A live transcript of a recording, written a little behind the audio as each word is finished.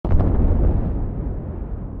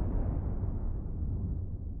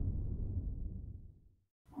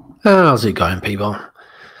How's it going, people?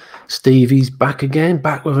 Stevie's back again,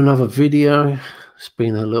 back with another video. It's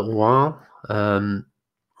been a little while,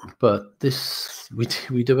 but this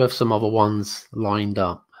we do have some other ones lined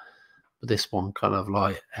up, but this one kind of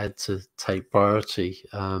like had to take priority.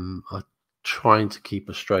 I'm trying to keep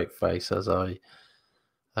a straight face as I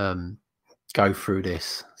go through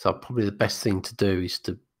this, so probably the best thing to do is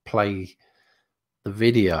to play the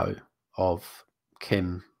video of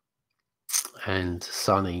Kim and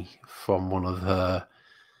Sunny from one of her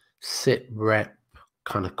SitRep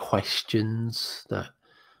kind of questions that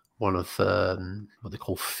one of what they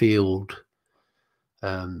call field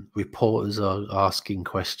reporters are asking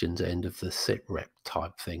questions at the end of the SitRep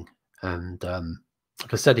type thing. And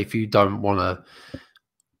like I said, if you don't want to,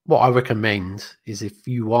 what I recommend is if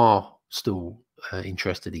you are still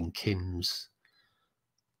interested in Kim's,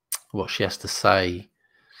 what she has to say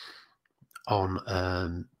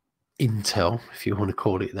on Intel, if you want to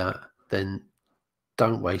call it that, then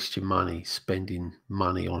don't waste your money spending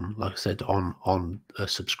money on, like I said, on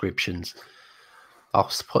subscriptions.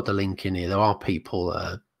 I'll put the link in here. There are people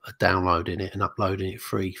that are downloading it and uploading it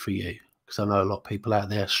free for you, because I know a lot of people out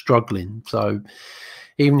there struggling. So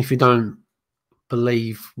even if you don't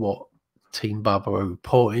believe what Team Bubba are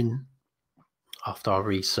reporting after our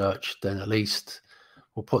research, then at least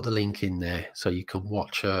we'll put the link in there so you can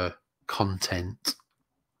watch her content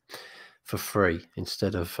for free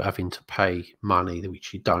instead of having to pay money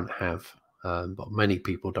which you don't have, but many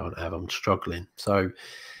people don't have. I'm struggling. So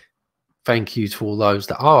thank you to all those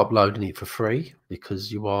that are uploading it for free,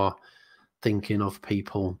 because you are thinking of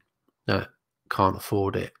people that can't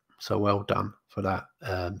afford it. So well done for that.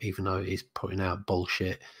 Even though it is putting out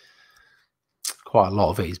bullshit, quite a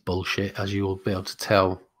lot of it is bullshit, as you will be able to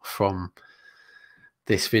tell from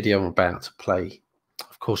this video I'm about to play.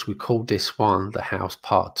 Of course, we called this one The House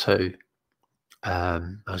Part 2.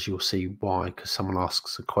 As you'll see why, because someone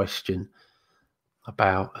asks a question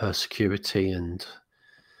about her security and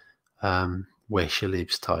where she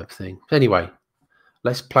lives type thing. Anyway,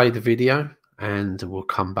 let's play the video and we'll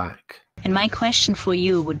come back. And my question for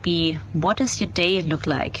you would be, what does your day look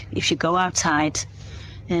like if you go outside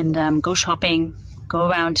and go shopping, go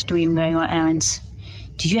around doing your errands?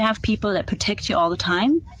 Do you have people that protect you all the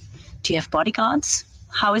time? Do you have bodyguards?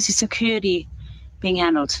 How is your security being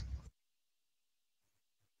handled?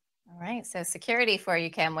 All right, so security for you,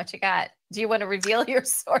 Kim. What you got? Do you want to reveal your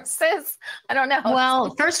sources? I don't know.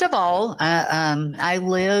 Well, first of all, I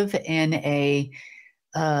live in a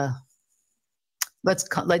let's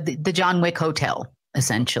call like the John Wick Hotel,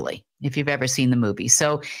 essentially, if you've ever seen the movie.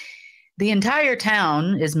 So the entire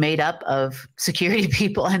town is made up of security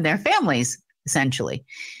people and their families, essentially.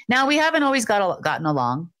 Now, we haven't always gotten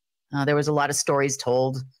along. There was a lot of stories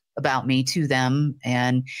told about me to them,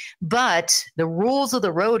 but the rules of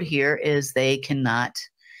the road here is they cannot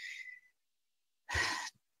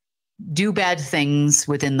do bad things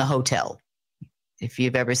within the hotel. If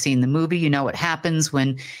you've ever seen the movie, you know what happens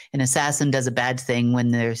when an assassin does a bad thing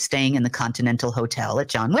when they're staying in the Continental Hotel at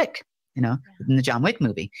John Wick, in the John Wick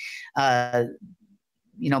movie. Bad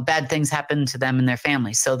things happen to them and their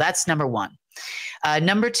families. So that's number one.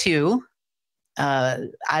 Number two,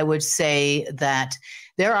 I would say that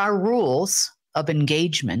there are rules of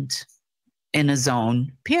engagement in a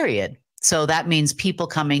zone, period. So that means people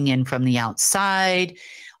coming in from the outside,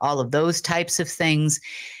 all of those types of things.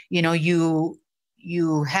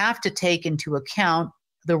 You have to take into account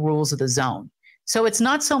the rules of the zone. So it's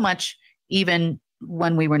not so much even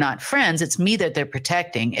when we were not friends, it's me that they're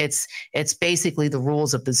protecting. It's basically the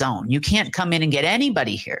rules of the zone. You can't come in and get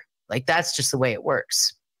anybody here. Like, that's just the way it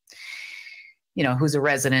works. Who's a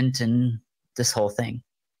resident and this whole thing.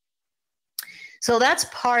 So that's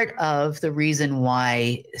part of the reason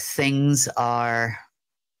why things are,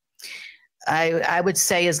 I would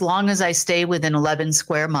say, as long as I stay within 11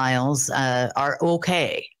 square miles, are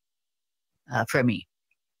okay for me.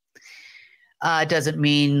 Doesn't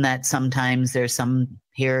mean that sometimes there's some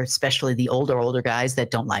here, especially the older guys, that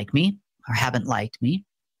don't like me or haven't liked me,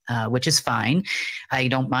 which is fine. I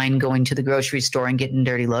don't mind going to the grocery store and getting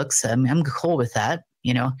dirty looks. I'm cool with that,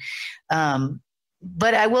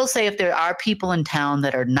 But I will say, if there are people in town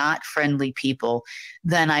that are not friendly people,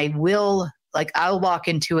 then I will, I'll walk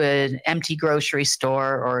into an empty grocery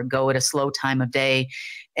store or go at a slow time of day,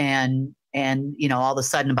 and all of a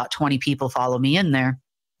sudden about 20 people follow me in there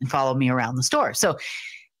and follow me around the store. So,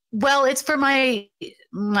 well, it's for my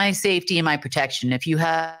safety and my protection. If you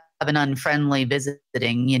have an unfriendly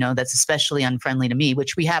visiting, that's especially unfriendly to me,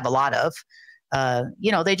 which we have a lot of,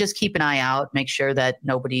 they just keep an eye out, make sure that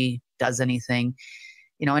nobody does anything,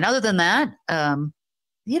 and other than that,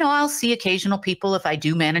 I'll see occasional people if I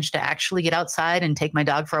do manage to actually get outside and take my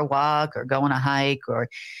dog for a walk or go on a hike or,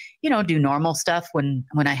 do normal stuff when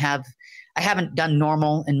I haven't done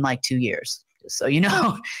normal in like 2 years. So,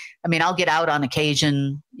 I mean, I'll get out on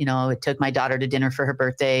occasion. I took my daughter to dinner for her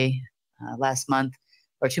birthday last month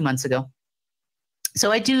or 2 months ago.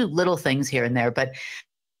 So I do little things here and there, but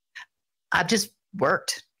I've just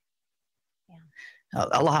worked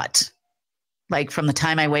a lot. Like from the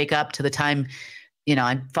time I wake up to the time,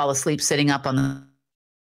 I fall asleep sitting up on the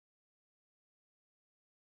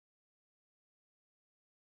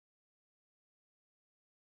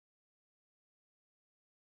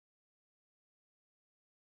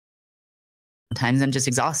sometimes I'm just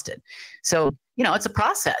exhausted. So, it's a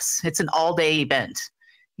process. It's an all-day event,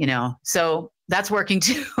 so that's working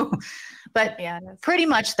too. But pretty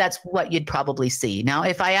much that's what you'd probably see. Now,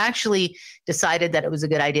 if I actually decided that it was a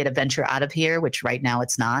good idea to venture out of here, which right now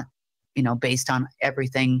it's not, based on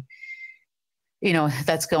everything,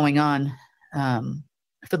 that's going on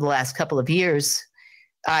for the last couple of years,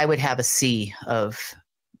 I would have a sea of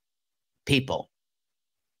people.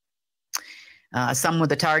 Some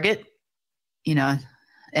with a target,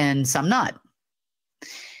 and some not.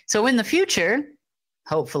 So in the future,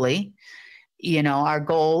 hopefully, our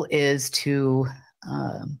goal is to,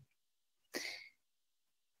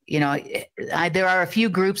 there are a few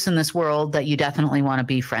groups in this world that you definitely want to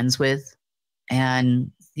be friends with.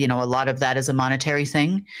 And, a lot of that is a monetary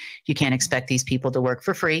thing. You can't expect these people to work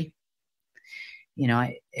for free.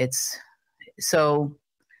 It's so,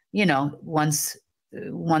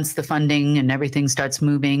 once the funding and everything starts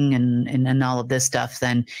moving and all of this stuff,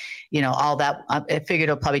 then, all that, I figured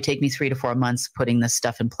it'll probably take me 3 to 4 months putting this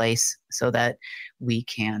stuff in place so that we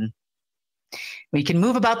can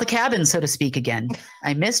move about the cabin, so to speak, again.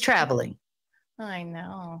 I miss traveling. I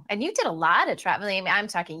know. And you did a lot of traveling. I mean, I'm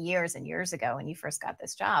talking years and years ago when you first got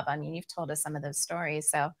this job. I mean, you've told us some of those stories,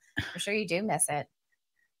 so I'm sure you do miss it.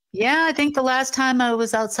 Yeah, I think the last time I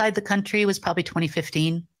was outside the country was probably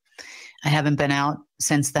 2015. I haven't been out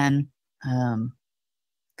since then.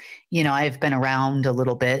 I've been around a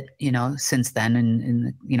little bit, since then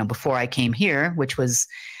and before I came here, which was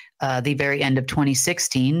the very end of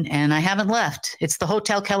 2016, and I haven't left. It's the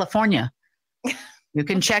Hotel California. You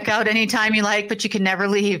can check out anytime you like, but you can never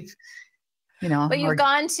leave. But you've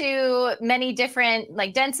gone to many different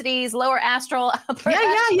densities, lower astral, upper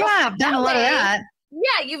astral. Yeah. I've done a lot of that.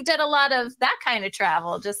 Yeah, you've done a lot of that kind of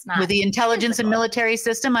travel, just not with the intelligence and military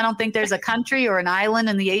system. I don't think there's a country or an island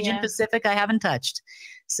in the Asian Pacific I haven't touched.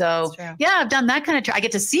 So yeah, I've done that kind of. I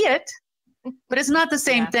get to see it, but it's not the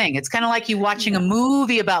same thing. It's kind of like you watching a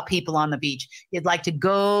movie about people on the beach. You'd like to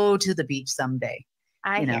go to the beach someday.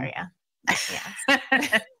 I hear you.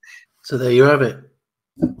 Yeah. So there you have it.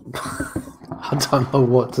 I don't know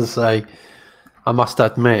what to say. I must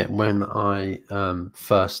admit, when I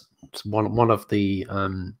first one of the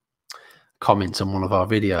comments on one of our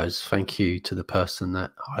videos, thank you to the person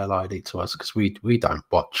that highlighted it to us, because we don't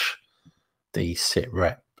watch the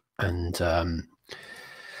SitRep and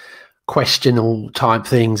questionable type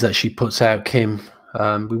things that she puts out, Kim.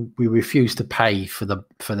 We refuse to pay for the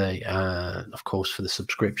of course for the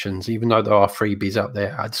subscriptions, even though there are freebies up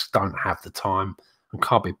there. I just don't have the time and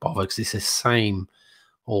can't be bothered, because it's the same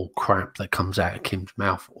old crap that comes out of Kim's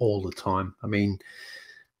mouth all the time. I mean,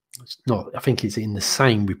 it's not, I think it's in the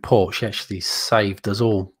same report. She actually saved us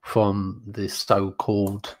all from this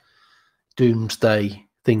so-called doomsday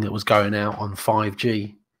thing that was going out on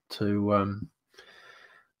 5G to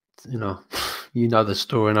you know the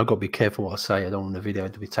story, and I've got to be careful what I say. I don't want the video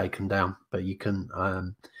to be taken down, but you can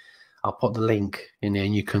I'll put the link in there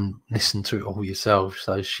and you can listen to it all yourself.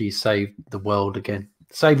 So she saved the world again.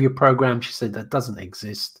 Savior program, she said, that doesn't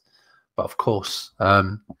exist, but of course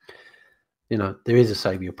there is a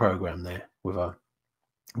savior program there with her.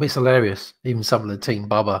 But it's hilarious. Even some of the Team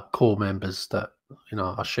Bubba core members that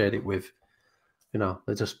I shared it with,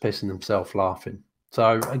 they're just pissing themselves laughing.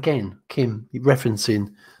 So again, Kim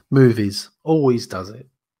referencing movies, always does it.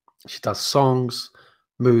 She does songs,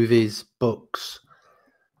 movies, books,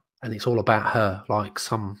 and it's all about her, like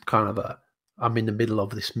some kind of I'm in the middle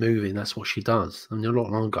of this movie, and that's what she does. And not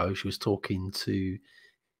long ago, she was talking to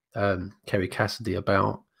Kerry Cassidy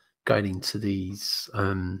about going into these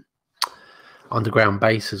underground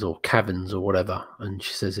bases or caverns or whatever, and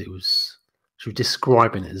she says she was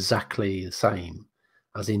describing it exactly the same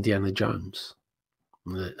as Indiana Jones.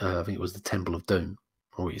 I think it was the Temple of Doom,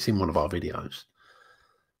 or it's in one of our videos.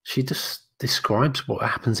 She just describes what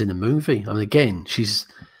happens in the movie. And again, she's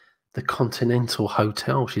the Continental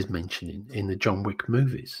Hotel she's mentioning in the John Wick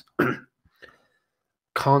movies.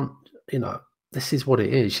 Can't, this is what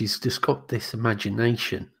it is. She's just got this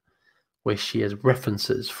imagination where she has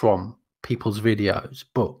references from people's videos,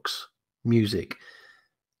 books, music,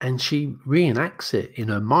 and she reenacts it in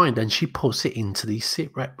her mind and she puts it into these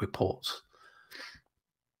SitRep reports.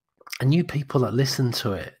 And you people that listen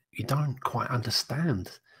to it, you don't quite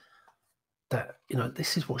understand that, you know,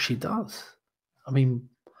 this is what she does. I mean,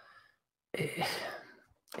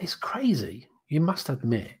 it's crazy. You must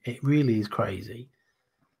admit, it really is crazy.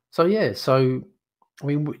 So, yeah, so, I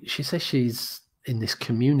mean, she says she's in this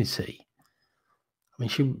community. I mean,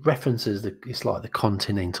 she references it's like the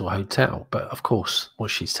Continental Hotel, but of course, what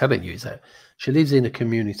she's telling you is that she lives in a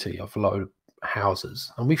community of a lot of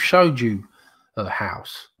houses, and we've showed you her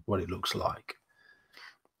house, what it looks like.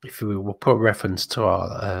 If we'll put a reference to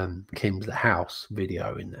our Kim's The House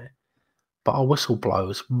video in there, but our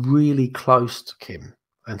whistleblower's really close to Kim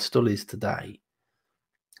and still is today.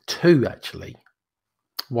 Two, actually,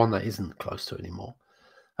 one that isn't close to anymore,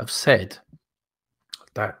 have said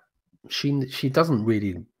that she doesn't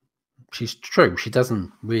really, she's true, she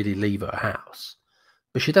doesn't really leave her house,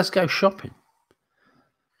 but she does go shopping.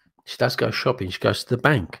 She does go shopping. She goes to the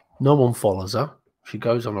bank. No one follows her. She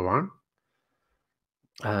goes on her own.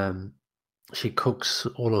 She cooks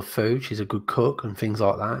all her food. She's a good cook and things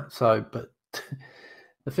like that. So, but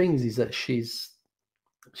the thing is that she's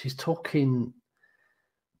talking.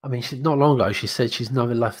 I mean, not long ago, she said she's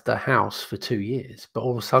never left the house for 2 years. But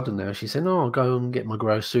all of a sudden now, she said, "Oh, I'll go and get my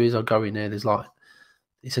groceries. I'll go in there. There's like,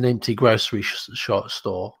 it's an empty grocery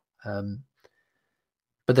store."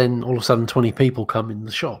 But then all of a sudden, 20 people come in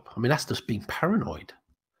the shop. I mean, that's just being paranoid.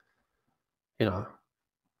 You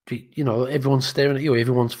know, everyone's staring at you.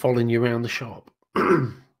 Everyone's following you around the shop.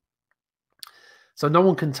 So no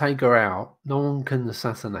one can take her out. No one can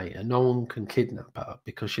assassinate her. No one can kidnap her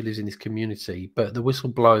because she lives in this community. But the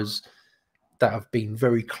whistleblowers that have been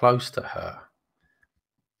very close to her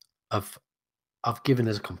have given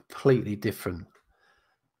us a completely different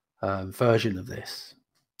version of this.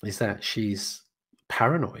 Is that she's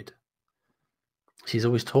paranoid. She's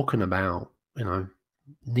always talking about, you know,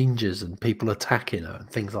 ninjas and people attacking her and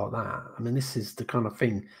things like that. I mean, this is the kind of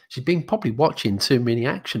thing. She's been probably watching too many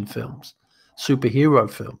action films, superhero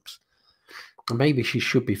films. And maybe she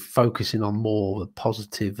should be focusing on more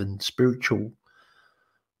positive and spiritual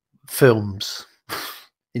films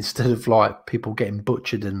instead of like people getting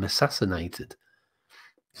butchered and assassinated.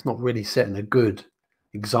 It's not really setting a good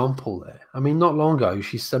example there. I mean, not long ago,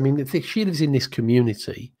 she lives in this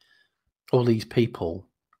community, all these people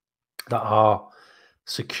that are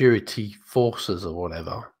security forces or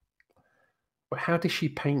whatever. But how did she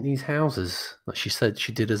paint these houses that she said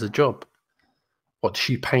she did as a job? What, does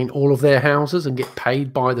she paint all of their houses and get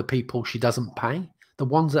paid by the people she doesn't pay? The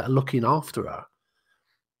ones that are looking after her,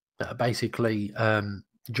 that are basically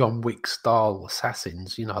John Wick style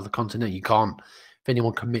assassins, you know, the Continental. You can't, if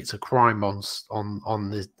anyone commits a crime on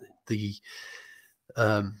the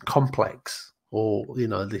complex, or, you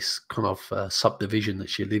know, this kind of subdivision that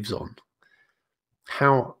she lives on,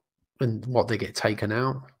 how and what, they get taken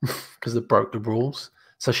out because they broke the rules.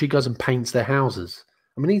 So she goes and paints their houses.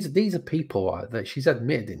 I mean, these are people that she's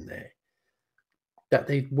admitted in there that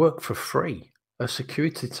they work for free. A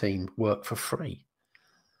security team work for free.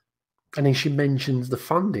 And then she mentions the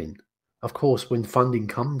funding. Of course, when funding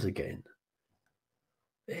comes again,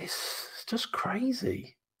 it's just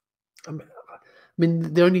crazy. I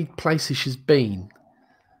mean, the only places she's been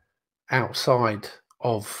outside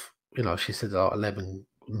of, you know, she said 11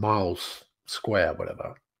 miles square,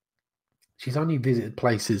 whatever. She's only visited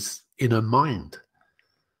places in her mind,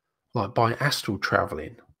 like by astral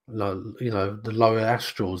traveling, you know, the lower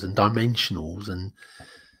astrals and dimensionals. And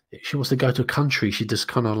if she wants to go to a country, she just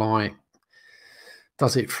kind of like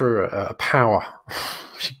does it through a power.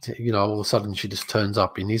 She, you know, all of a sudden she just turns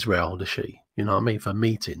up in Israel, does she? You know what I mean? For a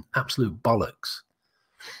meeting. Absolute bollocks.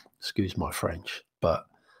 Excuse my French, but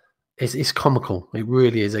it's comical. It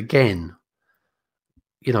really is. Again,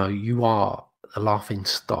 you know, you are the laughing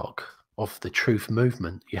stock of the truth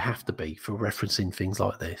movement. You have to be, for referencing things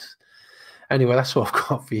like this. Anyway, that's what I've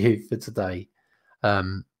got for you for today.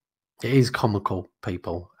 It is comical,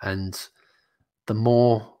 people, and the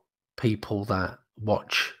more people that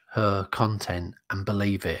watch her content and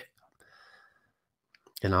believe it,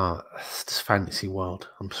 you know, it's this fantasy world.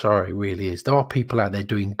 I'm sorry, it really is. There are people out there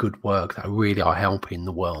doing good work that really are helping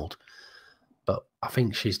the world, but I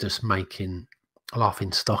think she's just making a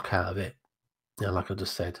laughing stock out of it. Yeah, like I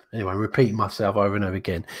just said. Anyway, repeating myself over and over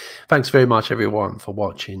again. Thanks very much, everyone, for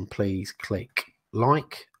watching. Please click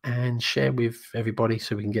like and share with everybody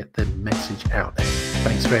so we can get the message out there.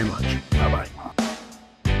 Thanks very much. Bye-bye.